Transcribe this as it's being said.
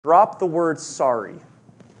Drop the word sorry.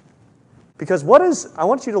 Because I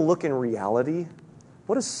want you to look in reality.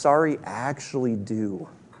 What does sorry actually do?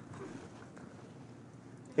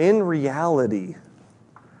 In reality,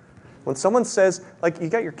 when someone says, like you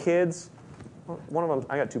got your kids, one of them,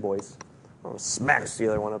 I got 2 boys. One of them smacks the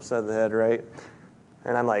other one upside the head, right?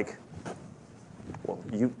 And I'm like, well,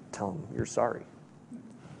 you tell them you're sorry.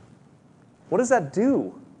 What does that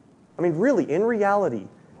do? I mean, really, in reality,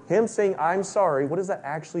 him saying, I'm sorry, what does that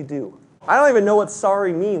actually do? I don't even know what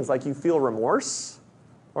sorry means. Like you feel remorse?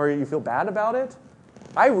 Or you feel bad about it?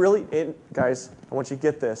 Guys, I want you to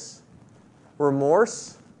get this.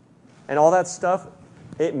 Remorse and all that stuff,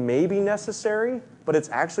 it may be necessary, but it's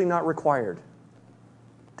actually not required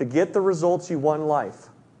to get the results you want in life.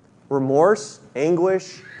 Remorse,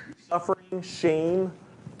 anguish, suffering, shame,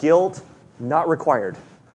 guilt, not required.